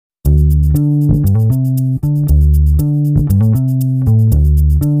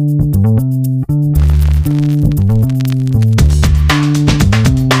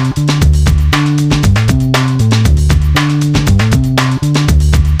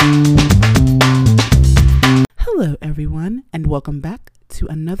everyone, and welcome back to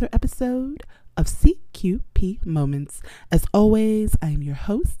another episode of CQP Moments. As always, I am your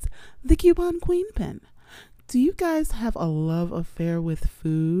host, the Coupon Queen Pin. Do you guys have a love affair with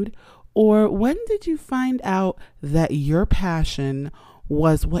food? Or when did you find out that your passion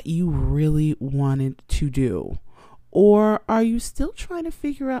was what you really wanted to do? Or are you still trying to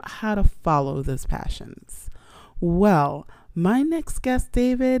figure out how to follow those passions? Well, my next guest,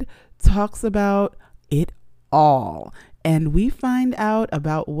 David, talks about it all. And we find out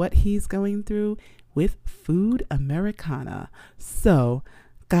about what he's going through with Food Americana. So,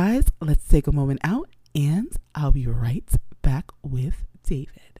 guys, let's take a moment out and I'll be right back with David.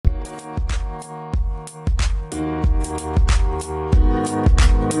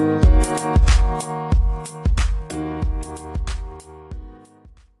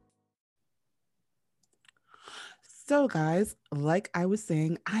 So, guys, like I was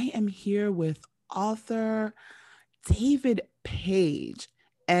saying, I am here with author David Page.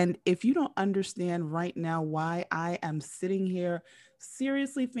 And if you don't understand right now why I am sitting here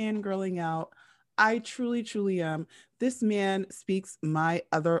seriously fangirling out, I truly, truly am. This man speaks my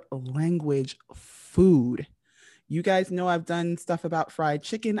other language, food. You guys know I've done stuff about fried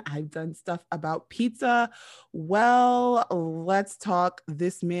chicken. I've done stuff about pizza. Well, let's talk.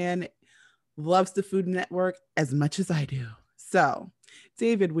 This man loves the Food Network as much as I do. So,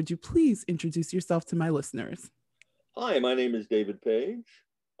 David, would you please introduce yourself to my listeners? Hi, my name is David Page.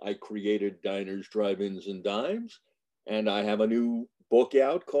 I created Diners, Drive-Ins, and Dives, and I have a new book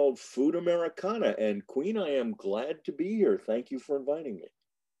out called Food Americana. And Queen, I am glad to be here. Thank you for inviting me.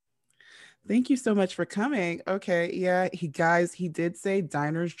 Thank you so much for coming. Okay, yeah, he did say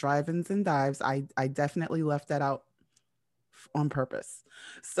diners, drive-ins, and dives. I definitely left that out on purpose.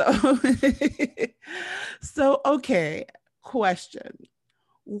 So, so okay, question.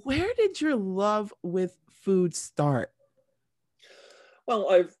 Where did your love with food start? Well,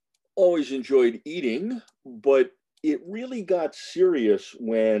 I've always enjoyed eating, but it really got serious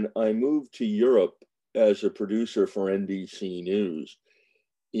when I moved to Europe as a producer for NBC News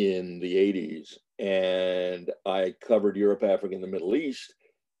in the 80s. And I covered Europe, Africa, and the Middle East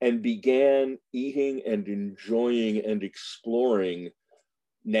and began eating and enjoying and exploring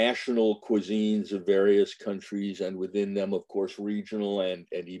national cuisines of various countries, and within them, of course, regional and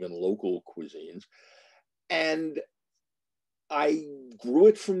even local cuisines. And I grew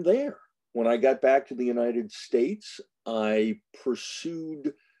it from there. When I got back to the United States, I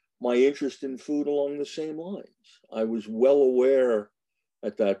pursued my interest in food along the same lines. I was well aware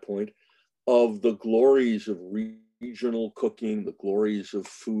at that point of the glories of regional cooking, the glories of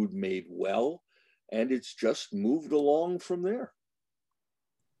food made well, and it's just moved along from there.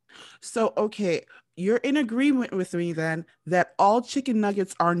 So, okay, you're in agreement with me then that all chicken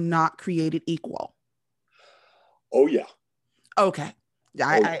nuggets are not created equal. Oh yeah. Okay. Oh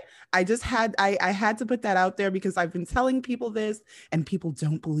yeah. I just I had to put that out there because I've been telling people this and people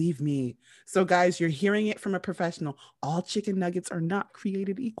don't believe me. So guys, you're hearing it from a professional. All chicken nuggets are not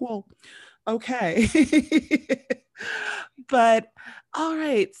created equal. Okay. But all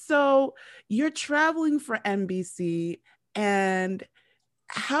right. So you're traveling for NBC, and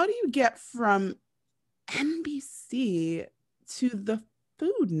how do you get from NBC to the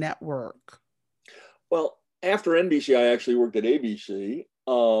Food Network? Well, after NBC, I actually worked at ABC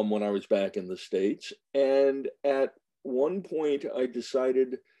when I was back in the States. And at one point, I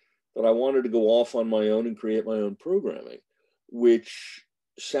decided that I wanted to go off on my own and create my own programming, which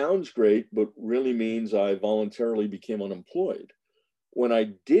sounds great, but really means I voluntarily became unemployed. When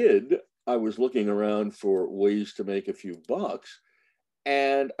I did, I was looking around for ways to make a few bucks.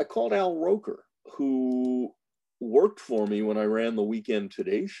 And I called Al Roker, who worked for me when I ran the Weekend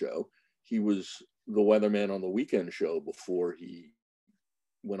Today show. He was the weatherman on the weekend show before he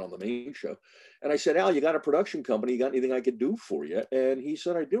went on the main show. And I said, Al, you got a production company? You got anything I could do for you? And he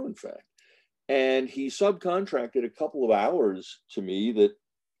said, I do, in fact. And he subcontracted a couple of hours to me that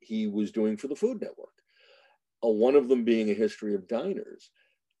he was doing for the Food Network, one of them being a history of diners.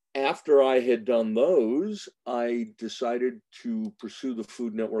 After I had done those, I decided to pursue the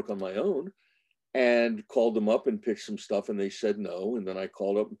Food Network on my own and called them up and pitched some stuff, and they said no. And then I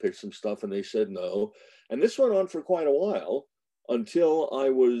called up and pitched some stuff, and they said no. And this went on for quite a while until I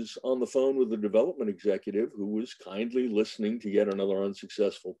was on the phone with the development executive who was kindly listening to yet another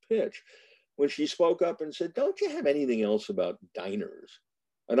unsuccessful pitch, when she spoke up and said, don't you have anything else about diners?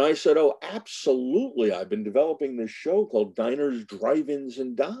 And I said, oh, absolutely. I've been developing this show called Diners, Drive-Ins,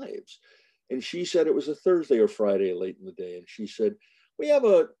 and Dives. And she said it was a Thursday or Friday late in the day. And she said, we have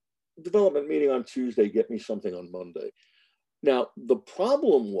a development meeting on Tuesday. Get me something on Monday. Now, the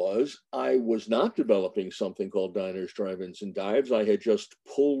problem was I was not developing something called Diners, Drive-Ins, and Dives. I had just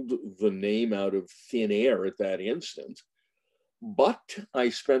pulled the name out of thin air at that instant. But I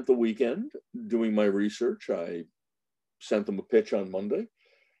spent the weekend doing my research. I sent them a pitch on Monday,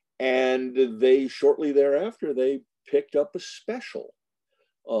 and they shortly thereafter, they picked up a special,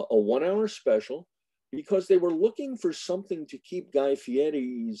 a 1 hour special, because they were looking for something to keep Guy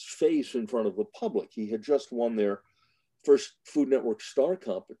Fieri's face in front of the public. He had just won their first Food Network Star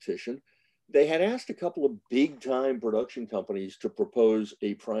competition. They had asked a couple of big time production companies to propose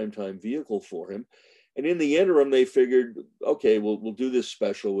a primetime vehicle for him. And in the interim, they figured, okay, we'll do this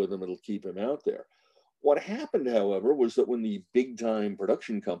special with him. It'll keep him out there. What happened, however, was that when the big time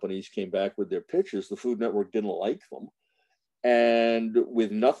production companies came back with their pitches, the Food Network didn't like them. And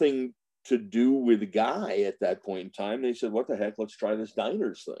with nothing to do with Guy at that point in time, they said, what the heck, let's try this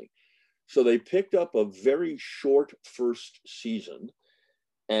Diners thing. So they picked up a very short first season.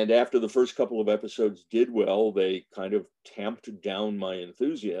 And after the first couple of episodes did well, they kind of tamped down my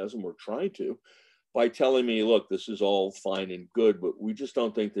enthusiasm, or tried to, by telling me, look, this is all fine and good, but we just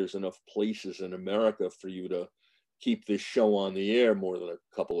don't think there's enough places in America for you to keep this show on the air more than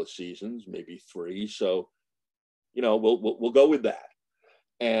a couple of seasons, maybe 3. So, we'll go with that.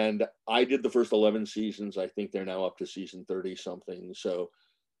 And I did the first 11 seasons. I think they're now up to season 30 something. So,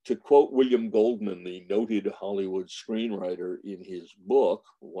 to quote William Goldman, the noted Hollywood screenwriter, in his book,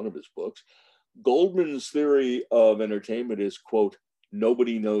 one of his books, Goldman's theory of entertainment is, quote,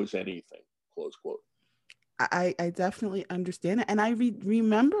 nobody knows anything, close quote. I definitely understand it. And I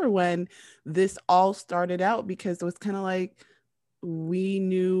remember when this all started out, because it was kind of like, we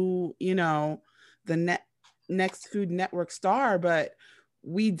knew, the next Food Network star, but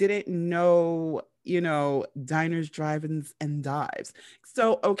we didn't know, Diners, Drive-Ins, and Dives.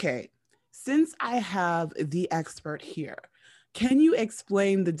 So, okay, since I have the expert here, can you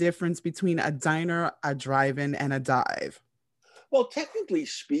explain the difference between a diner, a drive-in, and a dive? Well, technically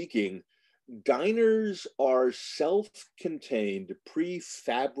speaking, diners are self-contained,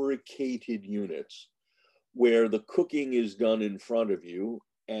 prefabricated units where the cooking is done in front of you,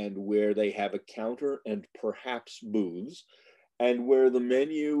 and where they have a counter and perhaps booths, and where the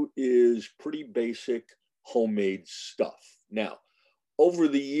menu is pretty basic homemade stuff. Now, over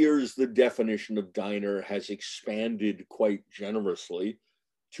the years, the definition of diner has expanded quite generously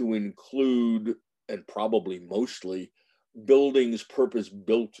to include, and probably mostly, buildings purpose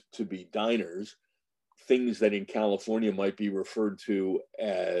built to be diners, things that in California might be referred to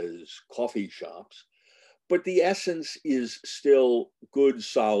as coffee shops. But the essence is still good,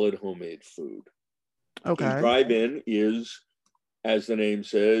 solid homemade food. A Okay. drive-in is, as the name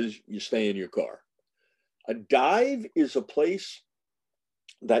says, you stay in your car. A dive is a place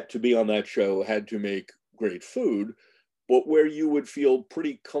that, to be on that show, had to make great food, but where you would feel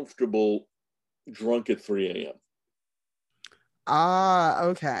pretty comfortable drunk at 3 a.m. Ah,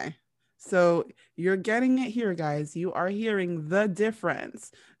 okay. So you're getting it here, guys. You are hearing the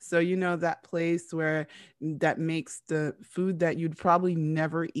difference. So that place where that makes the food that you'd probably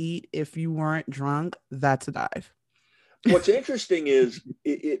never eat if you weren't drunk, that's a dive. What's interesting is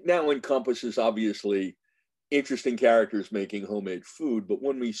it now encompasses, obviously, interesting characters making homemade food. But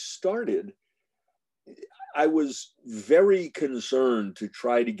when we started, I was very concerned to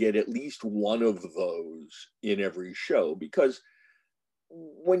try to get at least one of those in every show, because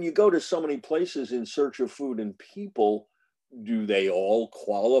when you go to so many places in search of food and people, do they all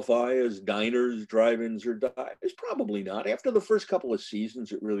qualify as diners, drive-ins, or dives? Probably not. After the first couple of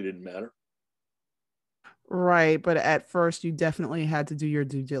seasons, it really didn't matter. Right, but at first you definitely had to do your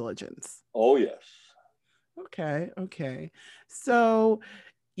due diligence. Oh, yes. Okay, okay. So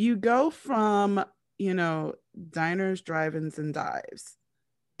you go from, you know, diners, drive-ins, and dives,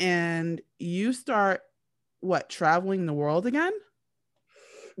 and you start what, traveling the world again?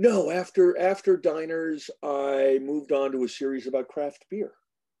 No, after diners, I moved on to a series about craft beer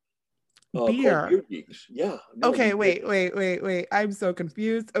called Beer. Beer Geeks. Yeah, no, we Okay, did. wait. I'm so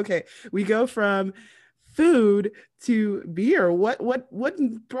confused. Okay, we go from food to beer. What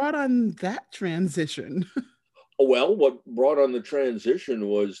brought on that transition? Well, what brought on the transition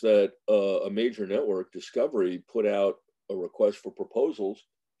was that a major network, Discovery, put out a request for proposals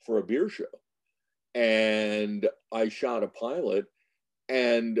for a beer show. And I shot a pilot,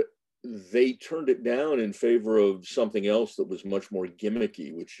 and they turned it down in favor of something else that was much more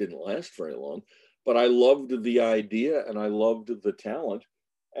gimmicky, which didn't last very long. But I loved the idea and I loved the talent.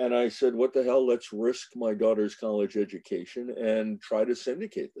 And I said, what the hell, let's risk my daughter's college education and try to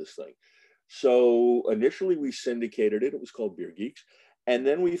syndicate this thing. So initially we syndicated it. It was called Beer Geeks. And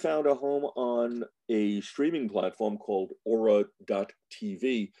then we found a home on a streaming platform called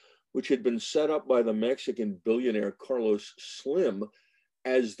Aura.tv, which had been set up by the Mexican billionaire Carlos Slim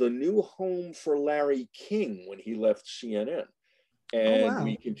as the new home for Larry King when he left CNN. Oh, And wow.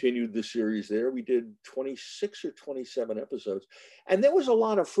 we continued the series there. We did 26 or 27 episodes. And there was a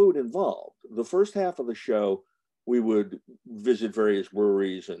lot of food involved. The first half of the show, we would visit various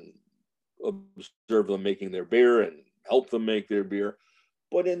breweries and observe them making their beer and help them make their beer.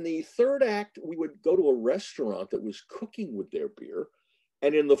 But in the third act, we would go to a restaurant that was cooking with their beer.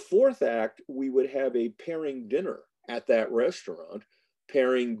 And in the fourth act, we would have a pairing dinner at that restaurant,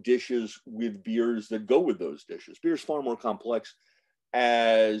 pairing dishes with beers that go with those dishes. Beer is far more complex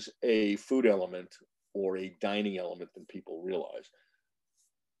as a food element or a dining element than people realize.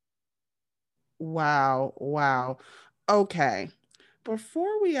 Wow. Wow. Okay.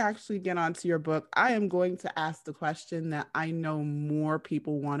 Before we actually get onto your book, I am going to ask the question that I know more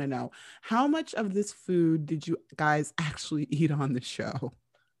people want to know. How much of this food did you guys actually eat on the show?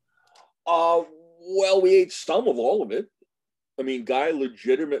 Uh, well, we ate some of all of it. I mean, Guy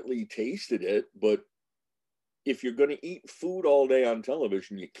legitimately tasted it, but if you're going to eat food all day on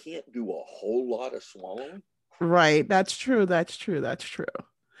television, you can't do a whole lot of swallowing. Right. That's true. That's true. That's true.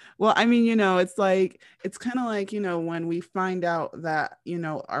 Well, I mean, it's like, it's kind of like, when we find out that,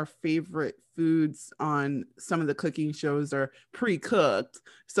 our favorite foods on some of the cooking shows are pre-cooked.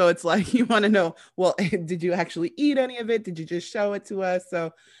 So it's like, you want to know, well, did you actually eat any of it? Did you just show it to us?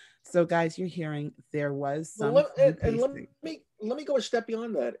 So guys, you're hearing there was Well, some food and tasting. let me go a step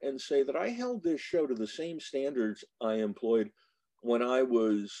beyond that and say that I held this show to the same standards I employed when I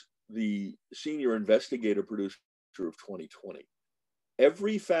was the senior investigative producer of 2020.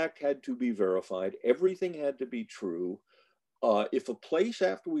 Every fact had to be verified. Everything had to be true. If a place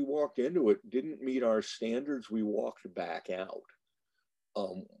after we walked into it didn't meet our standards, we walked back out.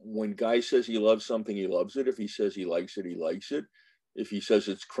 When Guy says he loves something, he loves it. If he says he likes it, he likes it. If he says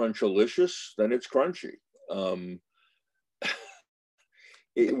it's crunchalicious, then it's crunchy. Um,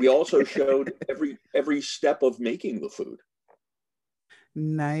 we also showed every step of making the food.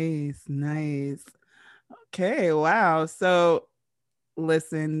 Nice, nice. Okay, wow. So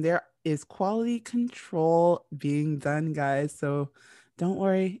listen, there is quality control being done, guys. So don't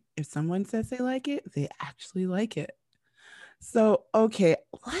worry. If someone says they like it, they actually like it. So, okay,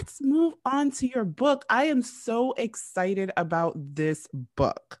 let's move on to your book. I am so excited about this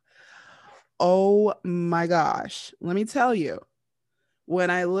book. Oh my gosh. Let me tell you,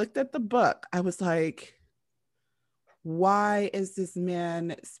 when I looked at the book, I was like, why is this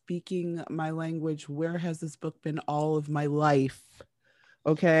man speaking my language? Where has this book been all of my life?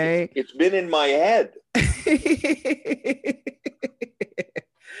 Okay. It's been in my head.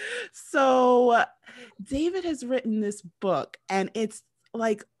 So David has written this book, and it's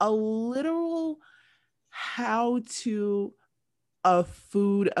like a literal how to a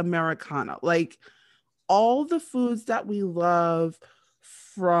food Americana. Like all the foods that we love,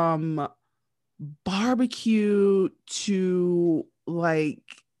 from barbecue to like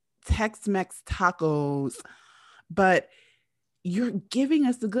Tex-Mex tacos, but you're giving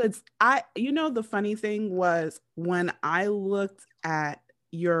us the goods. The funny thing was when I looked at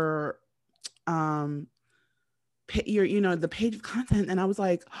your the page of content, and I was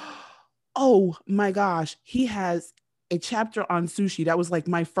like, oh my gosh, he has a chapter on sushi. That was like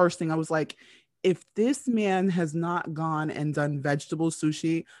my first thing. I was like, if this man has not gone and done vegetable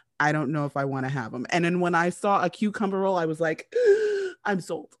sushi, I don't know if I want to have him. And then when I saw a cucumber roll, I was like, I'm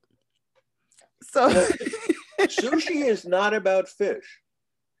sold. So sushi is not about fish.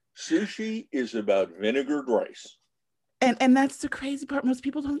 Sushi is about vinegared rice. And that's the crazy part. Most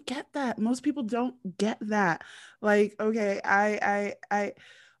people don't get that. Most people don't get that. Like, okay, I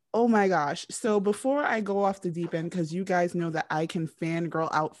oh my gosh. So before I go off the deep end, because you guys know that I can fangirl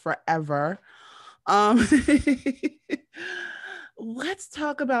out forever. Um let's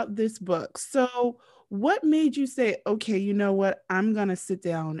talk about this book. So what made you say, okay, you know what? I'm gonna sit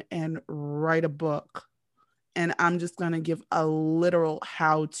down and write a book, and I'm just gonna give a literal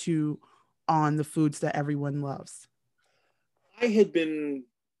how-to on the foods that everyone loves? I had been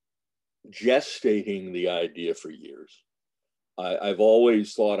gestating the idea for years. I've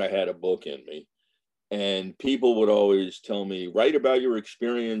always thought I had a book in me. And people would always tell me, write about your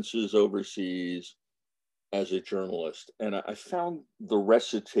experiences overseas as a journalist. And I found the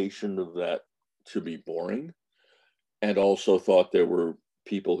recitation of that to be boring, and also thought there were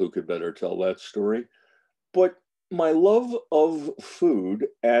people who could better tell that story. But my love of food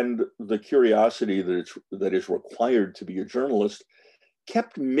and the curiosity that is required to be a journalist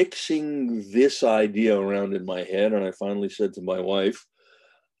kept mixing this idea around in my head. And I finally said to my wife,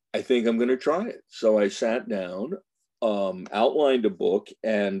 I think I'm going to try it. So I sat down, outlined a book,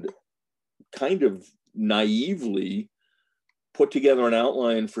 and kind of naively put together an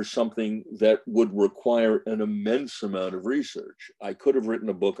outline for something that would require an immense amount of research. I could have written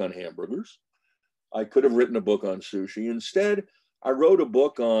a book on hamburgers. I could have written a book on sushi. Instead, I wrote a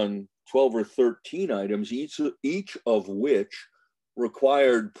book on 12 or 13 items, each of which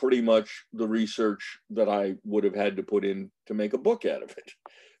required pretty much the research that I would have had to put in to make a book out of it.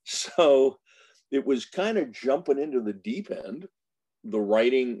 So it was kind of jumping into the deep end. The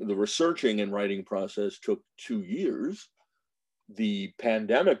researching and writing process took 2 years. The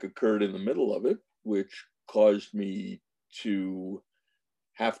pandemic occurred in the middle of it, which caused me to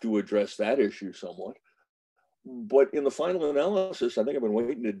have to address that issue somewhat. But in the final analysis, I think I've been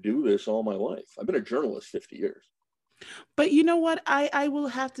waiting to do this all my life. I've been a journalist 50 years. But you know what? I will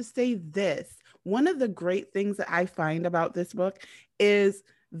have to say this. One of the great things that I find about this book is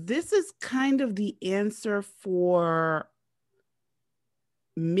this is kind of the answer for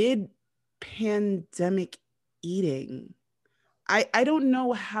mid-pandemic eating. I don't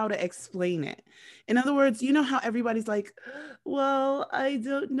know how to explain it. In other words, you know how everybody's like, well, I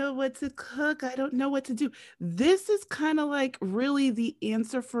don't know what to cook. I don't know what to do. This is kind of like really the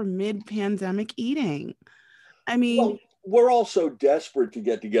answer for mid-pandemic eating. I mean, Well, we're all so desperate to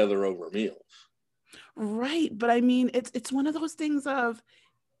get together over meals. right, but I mean, it's one of those things of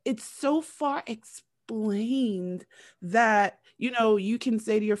it's so far explained that you can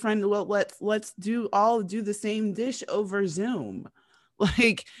say to your friend, well, let's do the same dish over Zoom.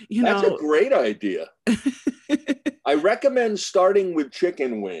 Like, That's a great idea. I recommend starting with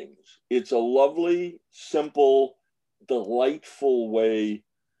chicken wings. It's a lovely, simple, delightful way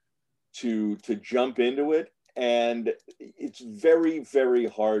to jump into it, and it's very, very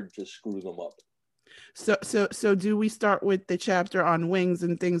hard to screw them up. So do we start with the chapter on wings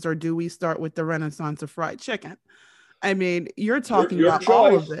and things, or do we start with the Renaissance of fried chicken? I mean, you're talking Your about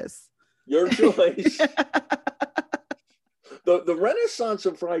all of choice. this. Your choice. The Renaissance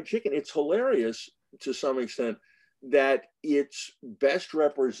of fried chicken, it's hilarious to some extent that it's best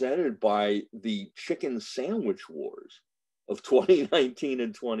represented by the chicken sandwich wars of 2019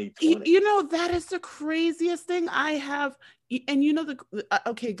 and 2020. That is the craziest thing I have. And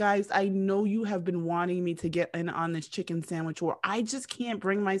okay, guys, I know you have been wanting me to get in on this chicken sandwich war. I just can't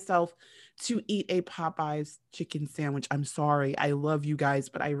bring myself to eat a Popeyes chicken sandwich. I'm sorry. I love you guys,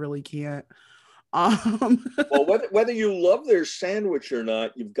 but I really can't. Um, Well, whether you love their sandwich or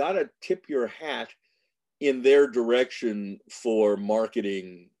not, you've got to tip your hat in their direction for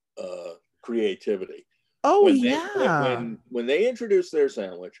marketing creativity. oh When they yeah. when they introduced their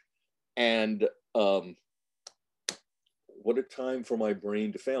sandwich, and what a time for my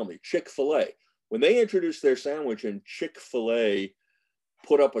brain to fail me. Chick-fil-A. When they introduced their sandwich and Chick-fil-A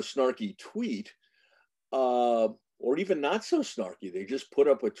put up a snarky tweet, or even not so snarky, they just put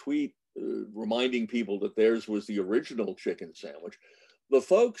up a tweet reminding people that theirs was the original chicken sandwich. The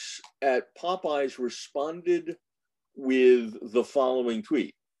folks at Popeyes responded with the following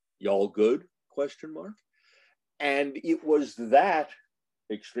tweet: "Y'all good?" question mark. And it was that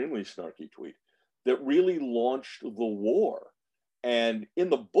extremely snarky tweet that really launched the war. And in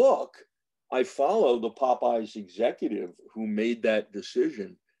the book, I follow the Popeyes executive who made that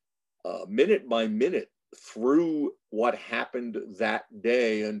decision minute by minute through what happened that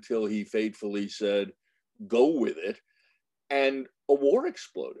day until he fatefully said, go with it. And a war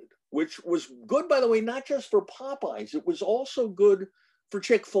exploded, which was good, by the way, not just for Popeyes, it was also good for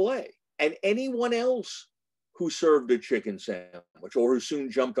Chick-fil-A and anyone else who served a chicken sandwich or who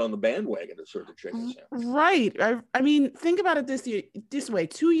soon jumped on the bandwagon to serve a chicken sandwich. Right. I mean, think about it this way.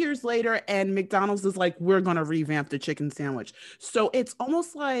 2 years later, and McDonald's is like, we're going to revamp the chicken sandwich. So it's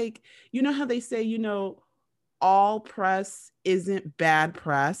almost like, you know how they say, all press isn't bad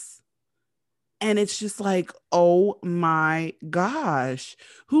press. And it's just like, oh my gosh,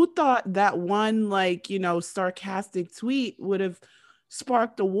 who thought that one, like, sarcastic tweet would have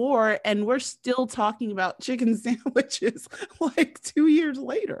sparked a war? And we're still talking about chicken sandwiches like 2 years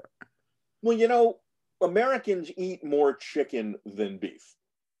later. Well, Americans eat more chicken than beef.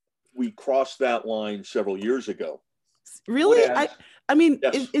 We crossed that line several years ago. Really? I mean,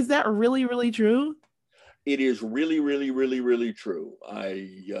 yes, is that really, really true? it is really, really, really, really true. I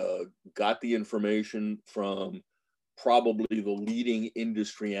got the information from probably the leading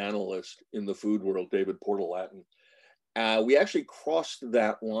industry analyst in the food world, David Portalatin. We actually crossed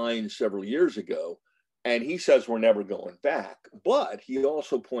that line several years ago, and he says we're never going back. But he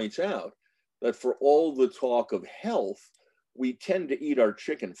also points out that for all the talk of health, we tend to eat our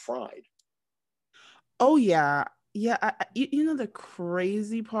chicken fried. Oh yeah. Yeah, you know, the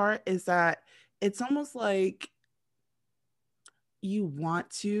crazy part is that it's almost like you want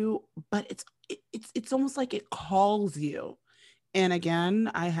to, but it's almost like it calls you. And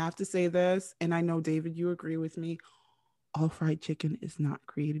again, I have to say this, and I know David, you agree with me. All fried chicken is not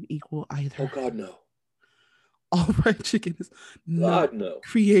created equal Oh either. God, no. All fried chicken is not God, no.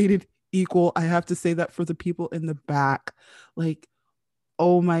 created equal. I have to say that for the people in the back. Like,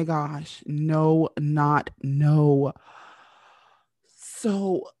 oh my gosh, no, not no.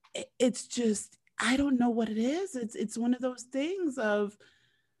 So it's just, I don't know what it is. It's one of those things of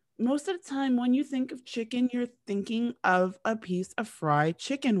most of the time when you think of chicken, you're thinking of a piece of fried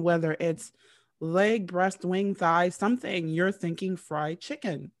chicken, whether it's leg, breast, wing, thigh, something, you're thinking fried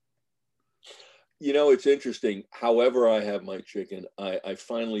chicken. You know, it's interesting. However, I have my chicken, I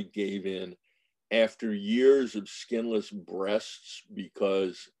finally gave in after years of skinless breasts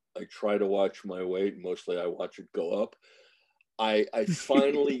because I try to watch my weight. Mostly I watch it go up. I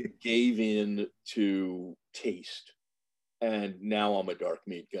finally gave in to taste. And now I'm a dark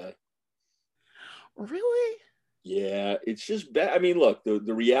meat guy. Really? Yeah, it's just bad. I mean, look, the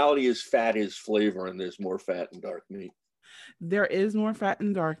reality is fat is flavor, and there's more fat in dark meat. There is more fat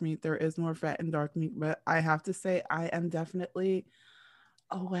in dark meat. There is more fat in dark meat, but I have to say I am definitely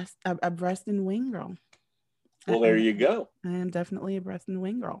a breast and wing girl. I, Well, there you go. I am definitely a breast and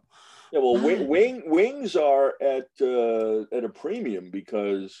wing girl. Yeah, well, But wings are at a premium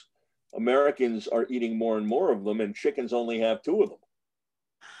because Americans are eating more and more of them, and chickens only have two of them.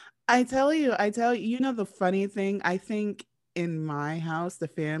 I tell you, you know the funny thing, I think in my house, the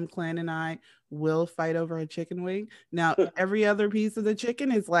fam clan and I will fight over a chicken wing. Now, every other piece of the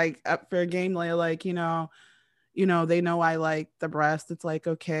chicken is like up fair game. Like, they know I like the breast. It's like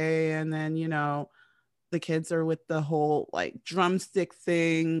okay, and then the kids are with the whole like drumstick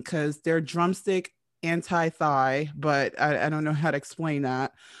thing because they're drumstick anti thigh, but I don't know how to explain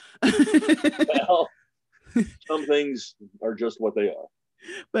that. Well, some things are just what they are.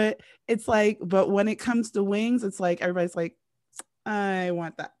 But it's like, but when it comes to wings, it's like everybody's like, I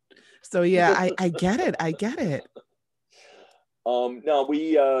want that. So yeah, I get it. I get it.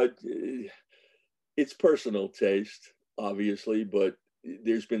 No, it's personal taste, obviously, but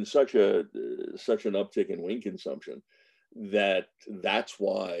there's been such an uptick in wing consumption that's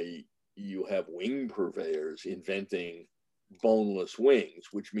why you have wing purveyors inventing boneless wings,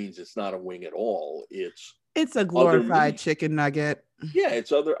 which means it's not a wing at all. It's It's a other glorified meat. chicken nugget. Yeah,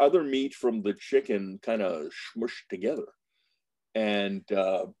 it's other meat from the chicken kind of smushed together. And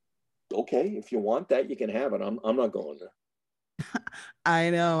okay, if you want that, you can have it. I'm not going there. I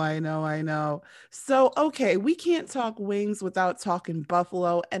know, I know, I know. So, okay, we can't talk wings without talking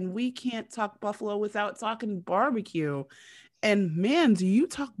buffalo, and we can't talk buffalo without talking barbecue. And man, do you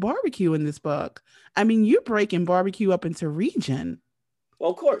talk barbecue in this book? I mean, you're breaking barbecue up into region.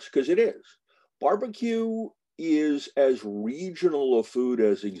 Well, of course, because it is. Barbecue is as regional a food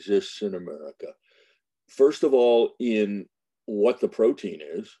as exists in America. First of all, in what the protein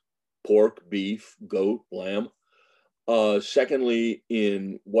is: pork, beef, goat, lamb. Secondly,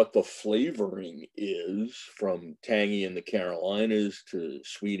 in what the flavoring is, from tangy in the Carolinas to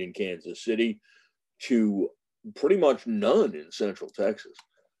sweet in Kansas City to pretty much none in Central Texas.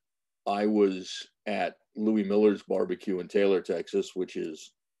 I was at Louis Miller's Barbecue in Taylor, Texas, which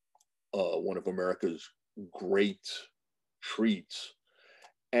is one of America's great treats,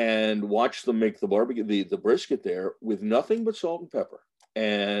 and watched them make the barbecue, the brisket there with nothing but salt and pepper.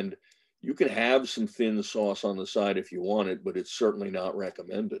 And you can have some thin sauce on the side if you want it, but it's certainly not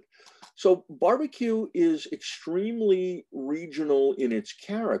recommended. So barbecue is extremely regional in its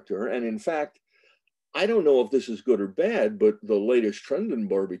character. And in fact, I don't know if this is good or bad, but the latest trend in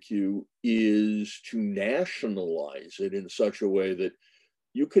barbecue is to nationalize it in such a way that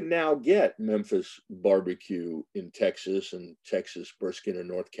you can now get Memphis barbecue in Texas and Texas brisket in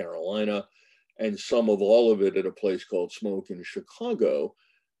North Carolina, and some of all of it at a place called Smoke in Chicago.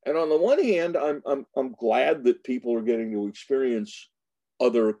 And on the one hand, I'm glad that people are getting to experience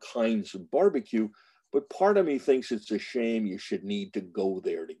other kinds of barbecue, but part of me thinks it's a shame you should need to go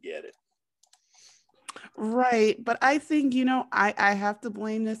there to get it. Right. But I think, I have to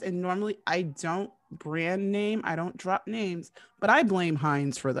blame this. And normally I don't brand name, I don't drop names, but I blame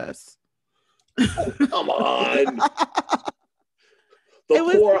Heinz for this. Oh, come on. The It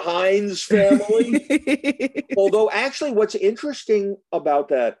was poor Heinz family. Although, actually, what's interesting about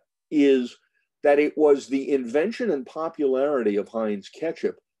that is that it was the invention and popularity of Heinz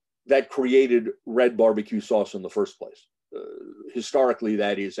ketchup that created red barbecue sauce in the first place. Historically,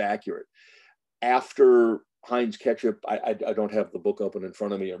 that is accurate. After Heinz ketchup, I don't have the book open in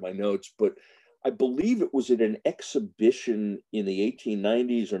front of me or my notes, but I believe it was at an exhibition in the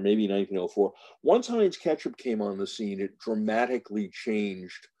 1890s or maybe 1904. Once Heinz ketchup came on the scene, it dramatically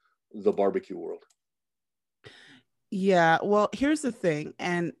changed the barbecue world. Yeah, well, here's the thing.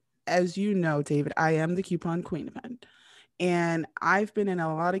 And as you know, David, I am the coupon queen pen. And I've been in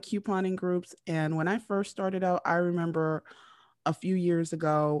a lot of couponing groups. And when I first started out, I remember a few years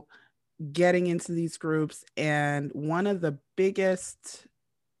ago getting into these groups. And one of the biggest,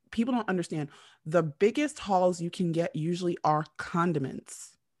 people don't understand, the biggest hauls you can get usually are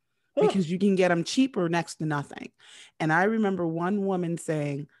condiments Huh. because you can get them cheaper next to nothing. And I remember one woman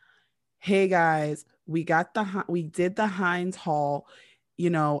saying, "Hey guys, we did the Heinz haul.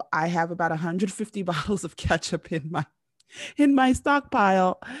 You know, I have about 150 bottles of ketchup in my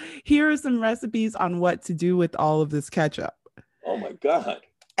stockpile. Here are some recipes on what to do with all of this ketchup." Oh my God.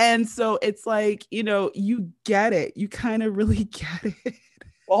 And so it's like, you get it. You kind of really get it.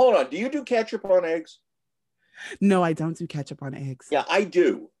 Well, hold on. Do you do ketchup on eggs? No, I don't do ketchup on eggs. Yeah, I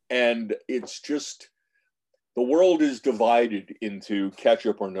do. And it's just the world is divided into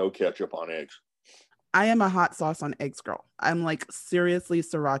ketchup or no ketchup on eggs. I am a hot sauce on eggs girl. I'm like seriously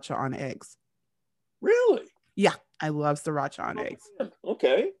sriracha on eggs. Really? Yeah, I love sriracha on Oh, eggs. man.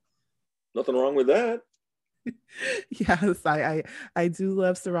 Okay. Nothing wrong with that. Yes, I do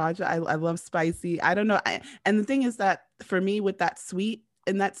love sriracha. I love spicy. I don't know. And the thing is that for me, with that sweet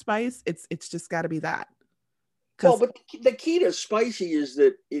and that spice, it's just got to be that. Well, Because but the key to spicy is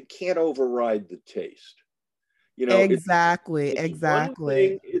that it can't override the taste. You know, exactly, it's one exactly.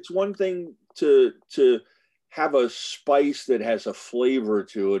 thing. It's one thing to have a spice that has a flavor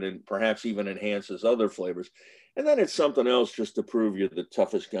to it and perhaps even enhances other flavors, and then it's something else just to prove you're the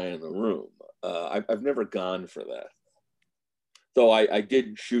toughest guy in the room. I've never gone for that, though. I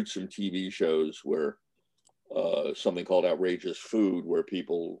did shoot some TV shows where something called Outrageous Food, where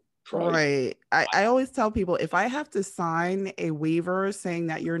people tried. Right. I always tell people if I have to sign a waiver saying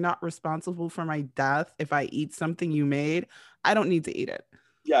that you're not responsible for my death if I eat something you made, I don't need to eat it.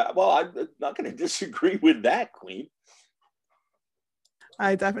 Yeah, well, I'm not going to disagree with that, Queen.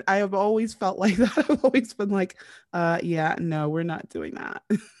 I have always felt like that. I've always been like, yeah, no, we're not doing that.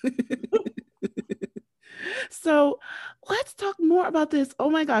 So let's talk more about this.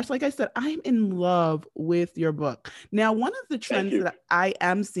 Oh my gosh, like I said, I'm in love with your book. Now, one of the Thank trends you. that I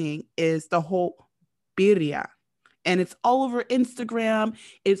am seeing is the whole birria. And it's all over Instagram.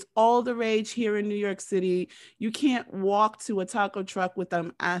 It's all the rage here in New York City. You can't walk to a taco truck with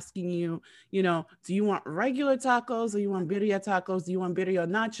them asking you, do you want regular tacos or you want birria tacos? Do you want birria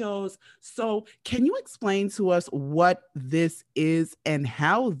nachos? So, can you explain to us what this is and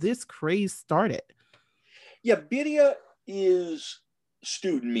how this craze started? Yeah, birria is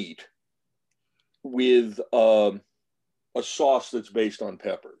stewed meat with a sauce that's based on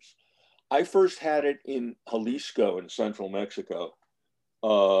peppers. I first had it in Jalisco in central Mexico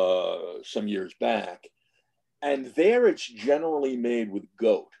some years back, and there it's generally made with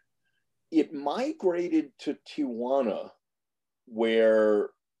goat. It migrated to Tijuana, where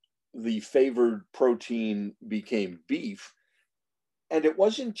the favored protein became beef, and it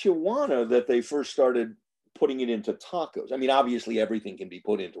was in Tijuana that they first started putting it into tacos. I mean, obviously everything can be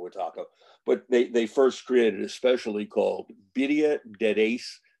put into a taco, but they first created a specialty called birria de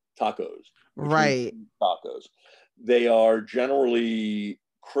res tacos, which means Right. tacos. They are generally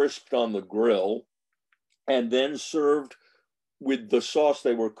crisped on the grill and then served with the sauce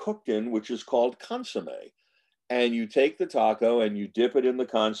they were cooked in, which is called consomme. And you take the taco and you dip it in the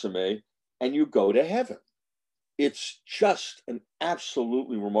consomme and you go to heaven. It's just an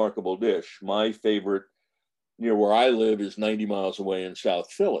absolutely remarkable dish. My favorite near where I live is 90 miles away in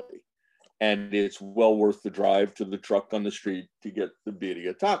South Philly. And it's well worth the drive to the truck on the street to get the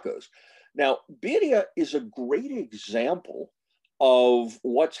birria tacos. Now, birria is a great example of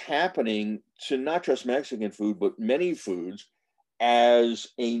what's happening to not just Mexican food, but many foods as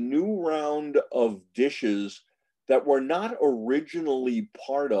a new round of dishes that were not originally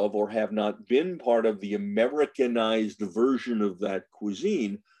part of or have not been part of the Americanized version of that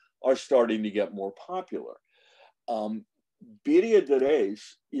cuisine are starting to get more popular. Um, Birria de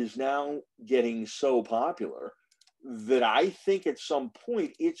Res is now getting so popular that I think at some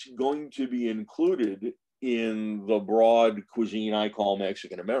point it's going to be included in the broad cuisine I call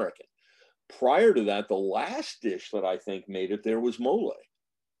Mexican American. Prior to that, the last dish that I think made it there was mole,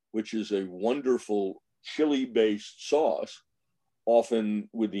 which is a wonderful chili based sauce, often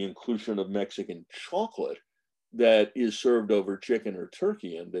with the inclusion of Mexican chocolate, that is served over chicken or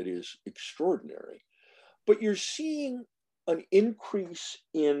turkey and that is extraordinary. But you're seeing an increase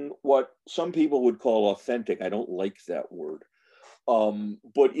in what some people would call authentic. I don't like that word,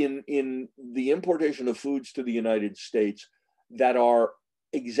 But in the importation of foods to the United States that are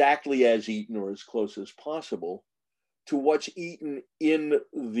exactly as eaten or as close as possible to what's eaten in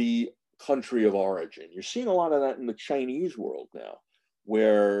the country of origin. You're seeing a lot of that in the Chinese world now,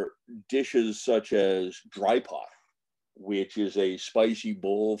 where dishes such as dry pot, which is a spicy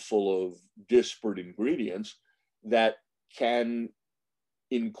bowl full of disparate ingredients that can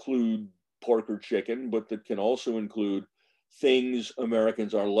include pork or chicken, but that can also include things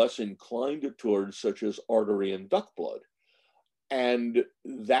Americans are less inclined towards, such as artery and duck blood. And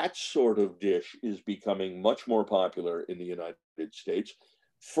that sort of dish is becoming much more popular in the United States.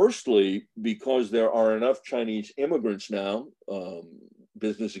 Firstly, because there are enough Chinese immigrants now,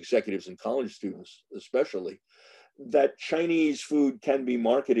 business executives and college students especially, that Chinese food can be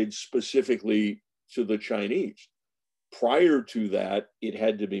marketed specifically to the Chinese. Prior to that, it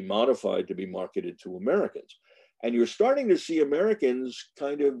had to be modified to be marketed to Americans. And you're starting to see Americans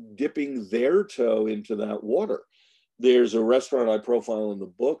kind of dipping their toe into that water. There's a restaurant I profile in the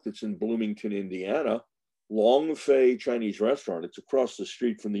book that's in Bloomington, Indiana, Long Fei Chinese restaurant. It's across the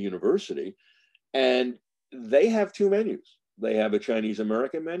street from the university. And they have two menus. They have a Chinese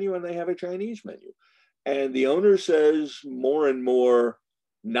American menu and they have a Chinese menu. And the owner says more and more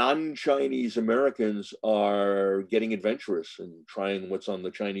non-Chinese Americans are getting adventurous and trying what's on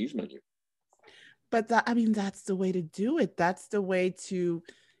the Chinese menu. But that's the way to do it. That's the way to,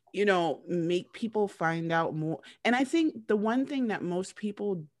 make people find out more. And I think the one thing that most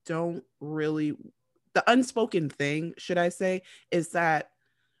people don't really, the unspoken thing, should I say, is that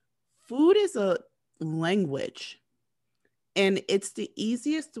food is a language. And it's the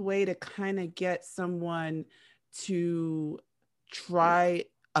easiest way to kind of get someone to try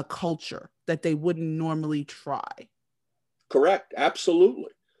a culture that they wouldn't normally try. Correct.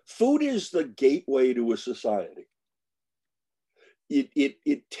 Absolutely. Food is the gateway to a society.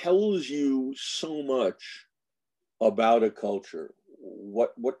 It tells you so much about a culture.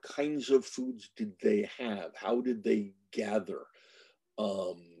 What kinds of foods did they have? How did they gather?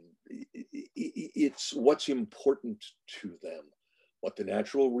 It's what's important to them, what the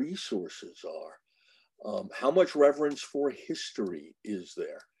natural resources are, how much reverence for history is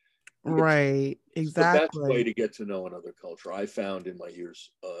there. Right, It's the best way exactly. to get to know another culture, I found in my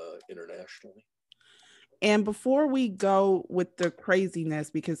years internationally. And before we go with the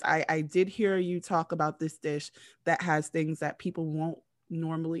craziness, because I did hear you talk about this dish that has things that people won't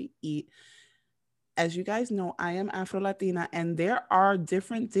normally eat. As you guys know, I am Afro Latina, and there are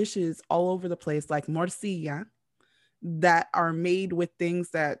different dishes all over the place, like morcilla, that are made with things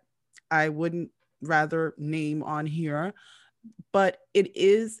that I wouldn't rather name on here, but it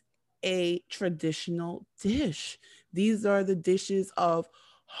is a traditional dish. These are the dishes of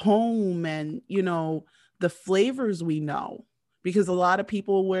home and, the flavors we know, because a lot of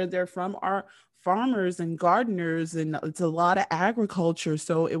people where they're from are farmers and gardeners, and it's a lot of agriculture.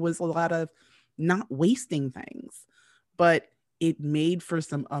 So it was a lot of not wasting things, but it made for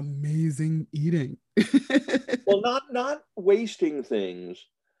some amazing eating. Well, not wasting things,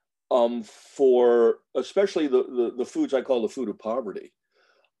 for especially the foods I call the food of poverty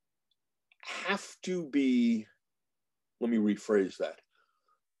have to be, let me rephrase that.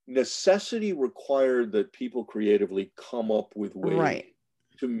 Necessity required that people creatively come up with ways Right.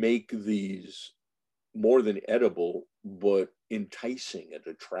 to make these more than edible, but enticing and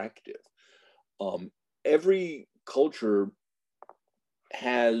attractive. Every culture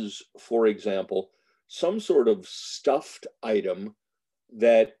has, for example, some sort of stuffed item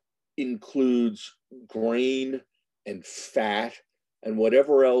that includes grain and fat and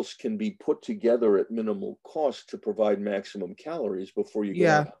whatever else can be put together at minimal cost to provide maximum calories before you go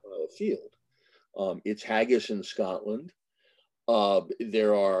out Yeah. on the field. It's haggis in Scotland.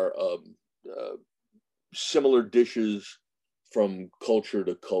 There are similar dishes from culture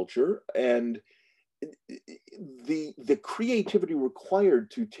to culture, and the creativity required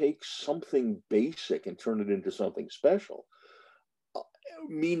to take something basic and turn it into something special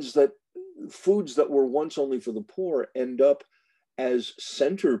means that foods that were once only for the poor end up as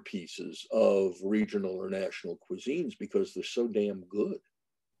centerpieces of regional or national cuisines because they're so damn good.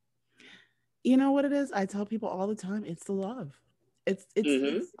 You know what it is? I tell people all the time, it's the love. It's it's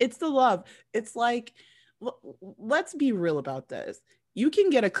Mm-hmm. it's it's the love. It's like, let's be real about this. You can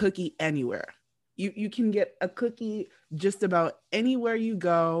get a cookie anywhere. You can get a cookie just about anywhere you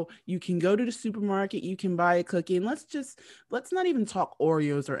go. You can go to the supermarket, you can buy a cookie. And let's not even talk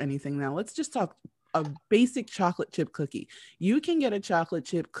Oreos or anything now. Let's just talk a basic chocolate chip cookie. You can get a chocolate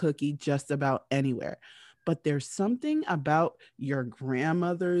chip cookie just about anywhere. But there's something about your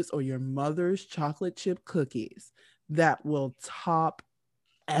grandmother's or your mother's chocolate chip cookies that will top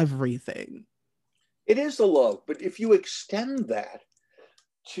everything. It is the love, but if you extend that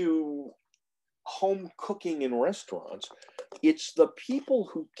to home cooking in restaurants, it's the people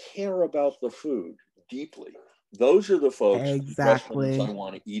who care about the food deeply. Those are the folks, restaurants I Exactly.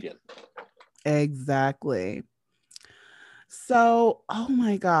 want to eat in. Exactly. So, oh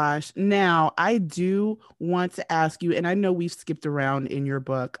my gosh. Now, I do want to ask you, and I know we've skipped around in your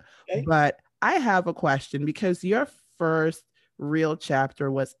book, Okay? but I have a question because your first real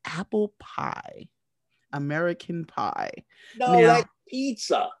chapter was apple pie, American pie. No, Now, that's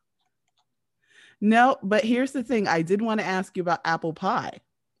pizza. no, but here's the thing. I did want to ask you about apple pie.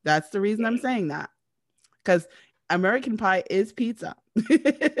 That's the reason I'm saying that. Because American pie is pizza.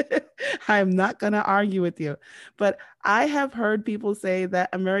 I'm not going to argue with you. But I have heard people say that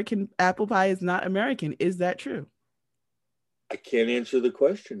American apple pie is not American. Is that true? I can't answer the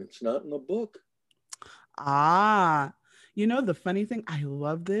question. It's not in the book. Ah, the funny thing, I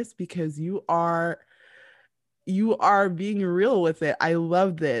love this because you are being real with it. I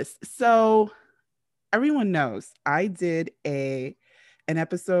love this. So everyone knows I did an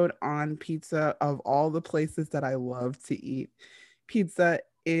episode on pizza of all the places that I love to eat pizza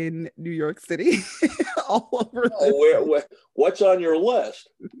in New York City, all over Oh, the what's on your list?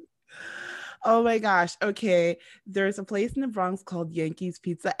 Oh my gosh. Okay. There's a place in the Bronx called Yankees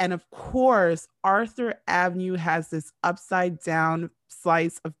Pizza. And of course, Arthur Avenue has this upside down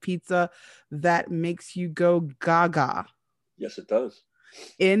slice of pizza that makes you go gaga Yes, it does.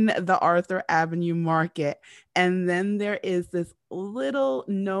 in the Arthur Avenue market. And then there is this little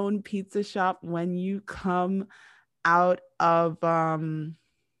known pizza shop when you come out of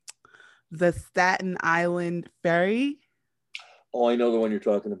the Staten Island ferry. Oh, I know the one you're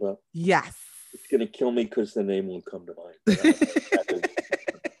talking about. Yes. It's going to kill me because the name won't come to mind.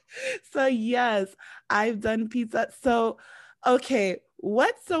 So yes, I've done pizza. So, okay,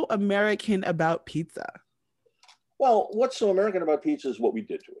 what's so American about pizza? Well, what's so American about pizza is what we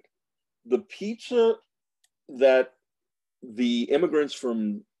did to it. The pizza that the immigrants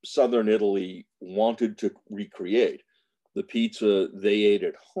from southern Italy wanted to recreate, the pizza they ate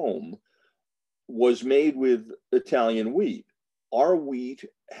at home, was made with Italian wheat. Our wheat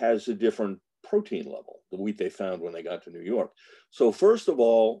has a different protein level, the wheat they found when they got to New York. So first of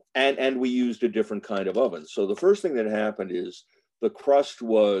all, and we used a different kind of oven. So the first thing that happened is the crust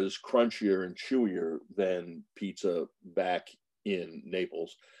was crunchier and chewier than pizza back in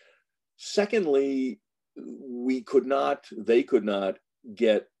Naples. Secondly, they could not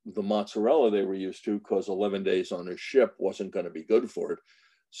get the mozzarella they were used to because 11 days on a ship wasn't going to be good for it.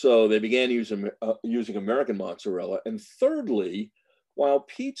 So they began using American mozzarella. And thirdly, while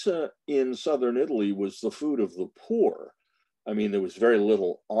pizza in southern Italy was the food of the poor, I mean, there was very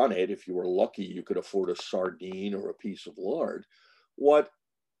little on it. If you were lucky, you could afford a sardine or a piece of lard. What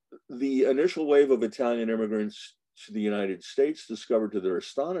the initial wave of Italian immigrants to the United States discovered to their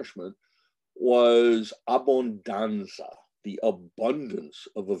astonishment was abbondanza, the abundance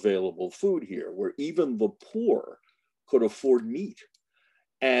of available food here, where even the poor could afford meat.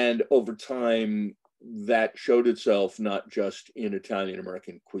 And over time, that showed itself not just in Italian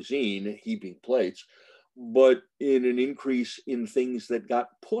American cuisine, heaping plates, but in an increase in things that got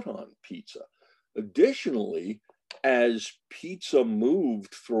put on pizza. Additionally, as pizza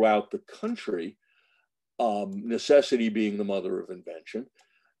moved throughout the country, necessity being the mother of invention,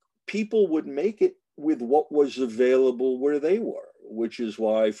 people would make it with what was available where they were, which is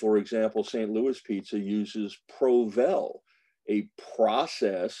why, for example, St. Louis pizza uses Provel, a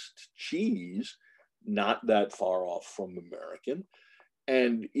processed cheese not that far off from American.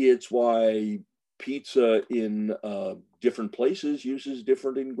 And it's why pizza in different places uses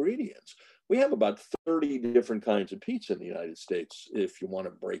different ingredients. We have about 30 different kinds of pizza in the United States, if you want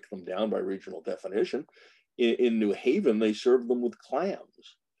to break them down by regional definition. In New Haven, they serve them with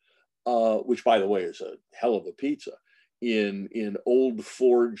clams, which, by the way, is a hell of a pizza. In Old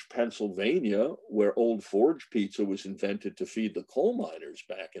Forge, Pennsylvania, where Old Forge pizza was invented to feed the coal miners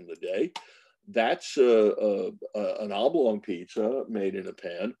back in the day, that's an oblong pizza made in a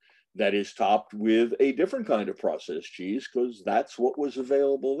pan that is topped with a different kind of processed cheese because that's what was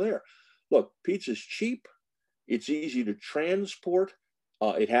available there. Look, pizza's cheap. It's easy to transport.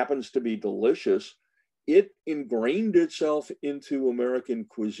 It happens to be delicious. It ingrained itself into American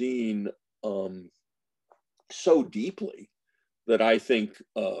cuisine so deeply that I think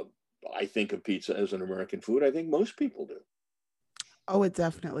of pizza as an American food. I think most people do. Oh, it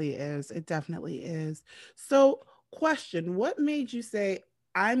definitely is. It definitely is. So, question, what made you say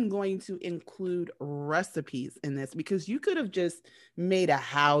I'm going to include recipes in this because you could have just made a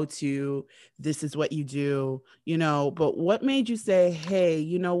how to, this is what you do, but what made you say, hey,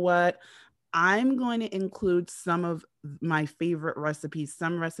 you know what? I'm going to include some of my favorite recipes,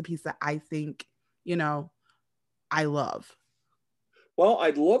 some recipes that I think, you know, I love. Well,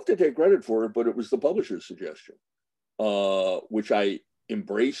 I'd love to take credit for it, but it was the publisher's suggestion, which I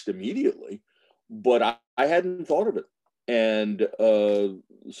embraced immediately, but I hadn't thought of it. And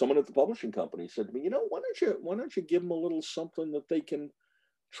someone at the publishing company said to me, why don't you give them a little something that they can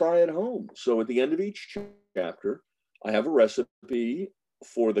try at home? So at the end of each chapter, I have a recipe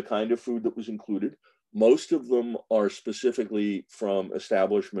for the kind of food that was included. Most of them are specifically from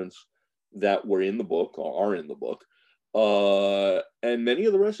establishments that were in the book or are in the book. And many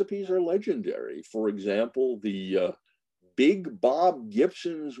of the recipes are legendary. For example, the Big Bob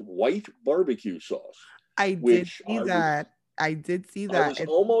Gibson's white barbecue sauce, I did which see that. I did see I that. was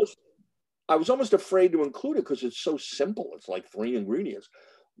almost I was almost afraid to include it because it's so simple. It's like 3 ingredients,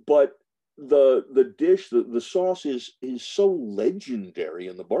 but the dish, the sauce is so legendary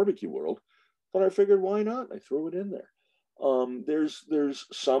in the barbecue world that I figured why not? I threw it in there. There's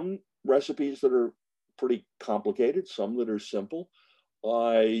some recipes that are pretty complicated, some that are simple.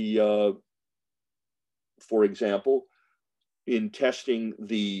 For example, in testing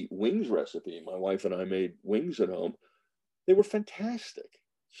the wings recipe, my wife and I made wings at home. They were fantastic.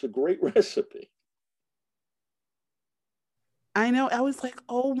 It's a great recipe. I know. I was like,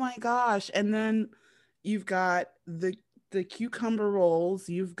 oh my gosh. And then you've got the cucumber rolls,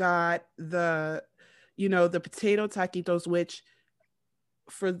 you've got the potato taquitos, which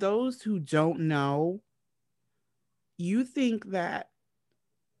for those who don't know, you think that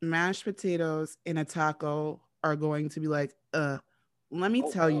mashed potatoes in a taco are going to be like, let me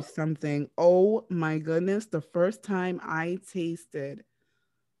Oh tell you God. something. Oh my goodness. The first time I tasted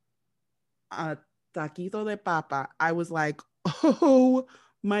a taquito de papa, I was like, oh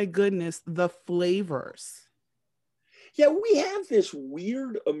my goodness, the flavors. Yeah, we have this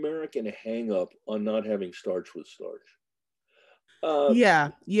weird American hang up on not having starch with starch. Uh,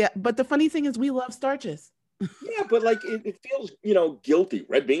 Yeah, yeah. But the funny thing is, we love starches. yeah, but like it feels, guilty.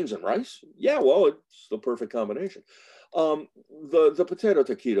 Red beans and rice. Yeah, well, it's the perfect combination. The potato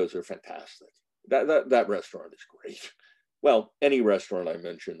taquitos are fantastic. That restaurant is great. Well, any restaurant I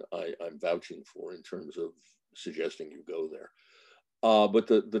mention, I'm vouching for in terms of suggesting you go there. But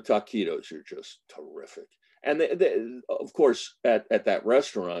the taquitos are just terrific. And of course, at that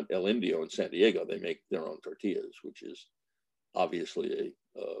restaurant, El Indio in San Diego, they make their own tortillas, which is obviously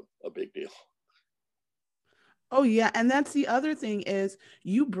a big deal. Oh yeah, and that's the other thing is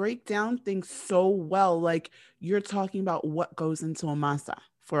you break down things so well. Like you're talking about what goes into a masa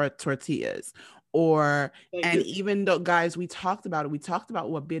for tortillas, or Thank and you. even though guys, we talked about it. We talked about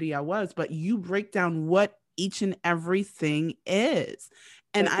what birria was, but you break down what each and everything is.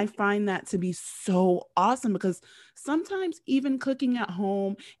 And Thank you. I find that to be so awesome because sometimes even cooking at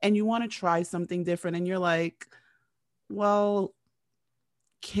home and you want to try something different and you're like, well,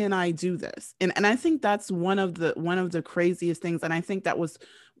 can I do this? And I think that's one of the craziest things. And I think that was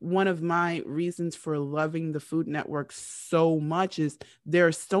one of my reasons for loving the Food Network so much is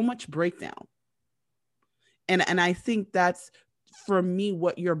there's so much breakdown. And I think that's for me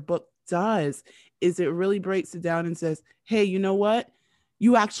what your book does is it really breaks it down and says, hey, you know what?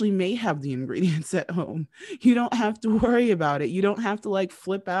 You actually may have the ingredients at home. You don't have to worry about it. You don't have to like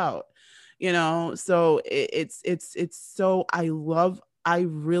flip out, So it's so I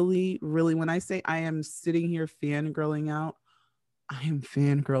really, really, when I say I am sitting here fangirling out, I am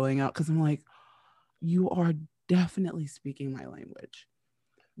fangirling out because I'm like, you are definitely speaking my language.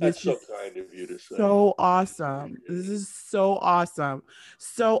 That's This so is kind of you to say. so I really awesome. appreciate This it. is so awesome.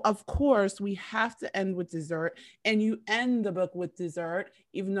 So, of course, we have to end with dessert. And you end the book with dessert,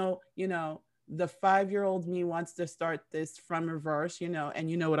 even though, the 5-year-old me wants to start this from reverse, and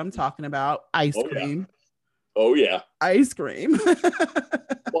you know what I'm talking about ice Oh yeah. cream. Oh yeah. Ice cream.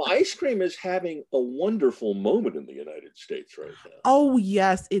 Well, ice cream is having a wonderful moment in the United States right now. Oh,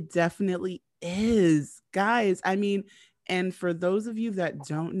 yes, it definitely is. Guys, I mean, and for those of you that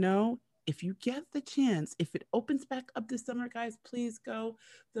don't know, if you get the chance, if it opens back up this summer, guys, please go.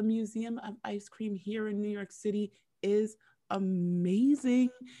 The Museum of Ice Cream here in New York City is amazing.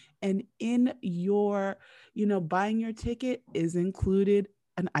 And in your, buying your ticket is included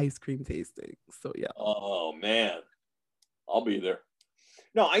an ice cream tasting. So, yeah. Oh man, I'll be there.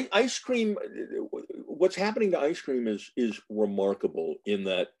 No, ice cream. What's happening to ice cream is remarkable in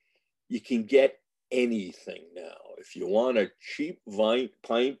that you can get anything now. If you want a cheap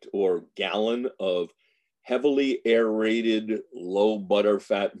pint or gallon of heavily aerated, low butter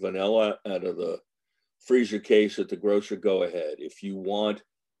fat vanilla out of the freezer case at the grocer, go ahead. If you want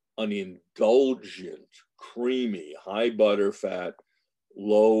an indulgent, creamy, high butter fat,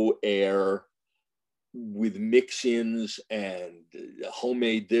 low air with mix-ins and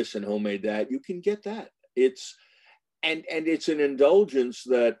homemade this and homemade that, you can get that. And it's an indulgence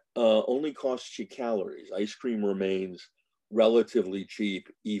that only costs you calories. Ice cream remains relatively cheap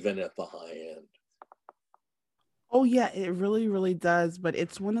even at the high end. Oh yeah, it really, really does. But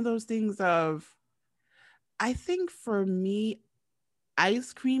it's one of those things of, I think for me,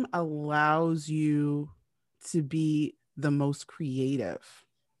 ice cream allows you to be the most creative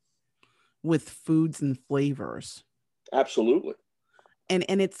with foods and flavors. Absolutely.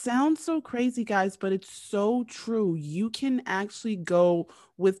 And it sounds so crazy, guys, but it's so true. You can actually go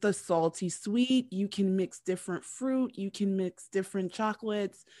with the salty sweet, you can mix different fruit, you can mix different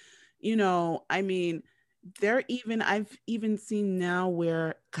chocolates. I mean, I've even seen now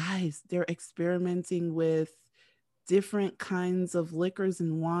where, guys, they're experimenting with different kinds of liquors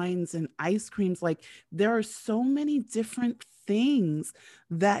and wines and ice creams. Like, there are so many different things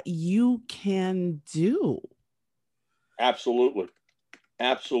that you can do. Absolutely.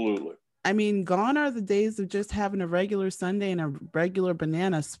 Absolutely. I mean, gone are the days of just having a regular sundae and a regular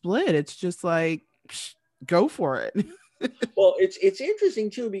banana split. It's just like, psh, go for it. Well, it's interesting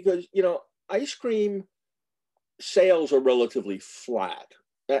too because ice cream sales are relatively flat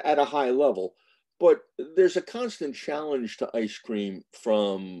at a high level, but there's a constant challenge to ice cream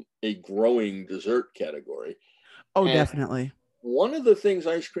from a growing dessert category. Oh, And definitely. one of the things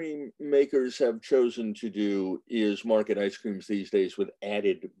ice cream makers have chosen to do is market ice creams these days with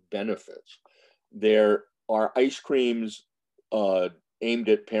added benefits. There are ice creams uh, aimed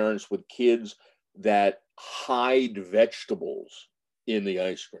at parents with kids that hide vegetables in the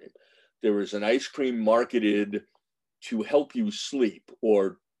ice cream. There is an ice cream marketed to help you sleep,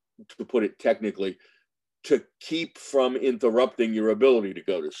 or to put it technically, to keep from interrupting your ability to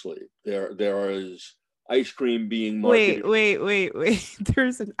go to sleep. There is ice cream being Wait, marketed. wait, wait, wait.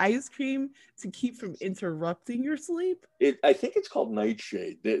 There's an ice cream to keep from interrupting your sleep? I think it's called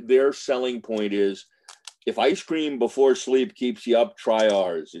Nightshade. Their selling point is, if ice cream before sleep keeps you up, try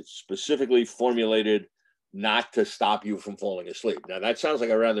ours. It's specifically formulated not to stop you from falling asleep. Now that sounds like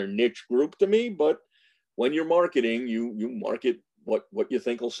a rather niche group to me, but when you're marketing, you market what you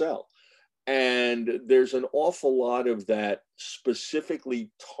think will sell. And there's an awful lot of that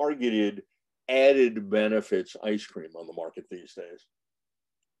specifically targeted added benefits ice cream on the market these days.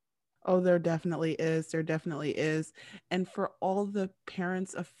 Oh, there definitely is. There definitely is. And for all the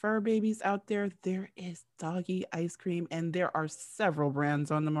parents of fur babies out there, there is doggy ice cream, and there are several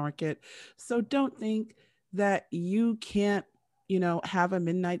brands on the market. So don't think that you can't, have a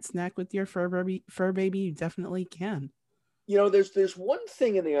midnight snack with your fur baby. Fur baby, you definitely can. There's one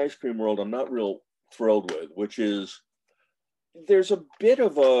thing in the ice cream world I'm not real thrilled with, which is there's a bit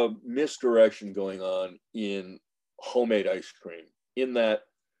of a misdirection going on in homemade ice cream, in that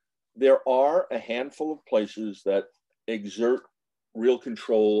there are a handful of places that exert real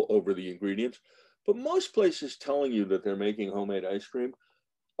control over the ingredients, but most places telling you that they're making homemade ice cream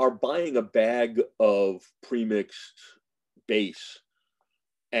are buying a bag of premixed base,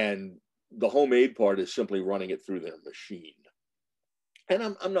 and the homemade part is simply running it through their machine.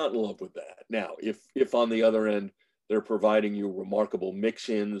 And I'm not in love with that. Now, if on the other end they're providing you remarkable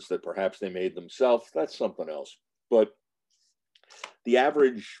mix-ins that perhaps they made themselves, that's something else. But the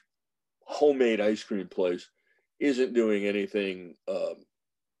average homemade ice cream place isn't doing anything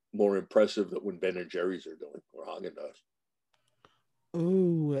more impressive than when Ben and Jerry's are doing, or Haagen Dazs.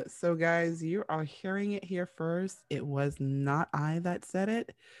 Ooh, so guys, you are hearing it here first. It was not I that said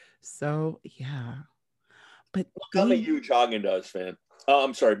it. So yeah. But I'm a Dave, huge Haagen Dazs fan.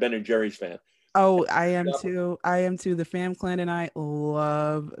 I'm sorry, Ben and Jerry's fan. oh, I am too. I am too. The Fam Clan and I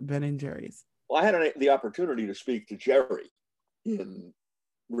love Ben and Jerry's. Well, I had the opportunity to speak to Jerry in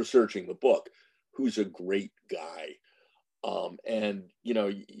researching the book, who's a great guy. And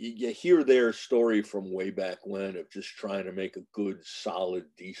you hear their story from way back when of just trying to make a good, solid,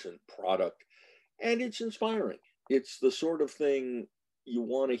 decent product, and it's inspiring. It's the sort of thing you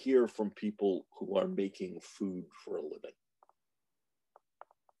want to hear from people who are making food for a living.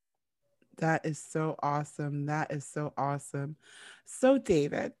 That is so awesome. That is so awesome. So,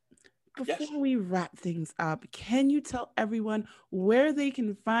 David, Yes. before we wrap things up, can you tell everyone where they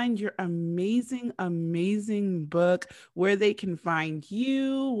can find your amazing, amazing book, where they can find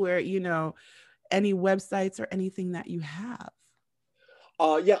you, where, any websites or anything that you have?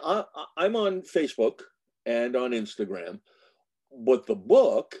 Yeah, I'm on Facebook and on Instagram, but the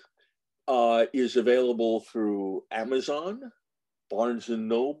book is available through Amazon, Barnes and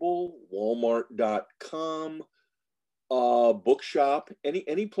Noble, Walmart.com, bookshop,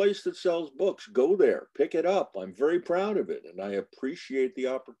 any place that sells books. Go there, pick it up. I'm very proud of it, and I appreciate the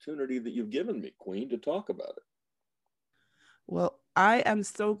opportunity that you've given me, Queen, to talk about it. Well, I am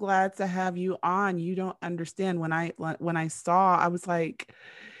so glad to have you on. You don't understand. When I saw, I was like,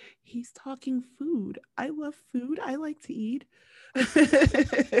 he's talking food. I love food. I like to eat.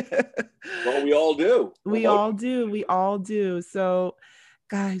 Well, we all do. We all do. We all do. So,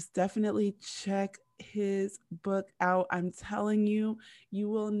 guys, definitely check his book out. I'm telling you, you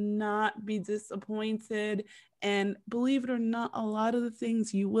will not be disappointed. And believe it or not, a lot of the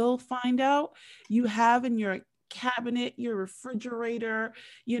things you will find out you have in your cabinet, your refrigerator,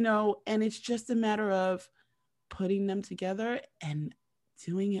 and it's just a matter of putting them together and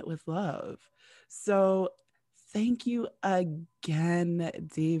doing it with love. So, thank you again,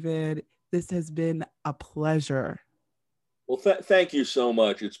 David. This has been a pleasure. Well, thank you so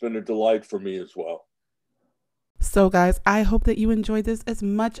much. It's been a delight for me as well. So, guys, I hope that you enjoyed this as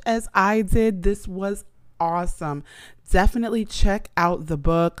much as I did. This was awesome. Definitely check out the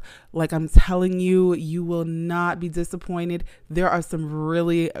book. Like I'm telling you, you will not be disappointed. There are some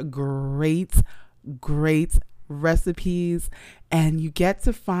really great recipes, and you get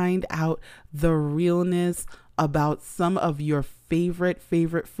to find out the realness about some of your favorite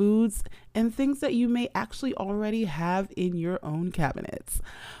foods and things that you may actually already have in your own cabinets.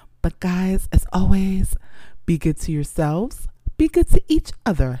 But guys, as always, be good to yourselves, be good to each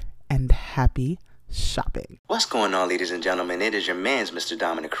other, and happy shopping. What's going on, ladies and gentlemen? It is your man's Mr.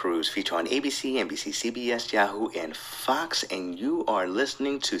 Dominic Cruz, featured on ABC, NBC, CBS, Yahoo, and Fox, and you are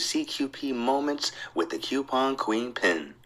listening to CQP Moments with the Coupon Queen Pen.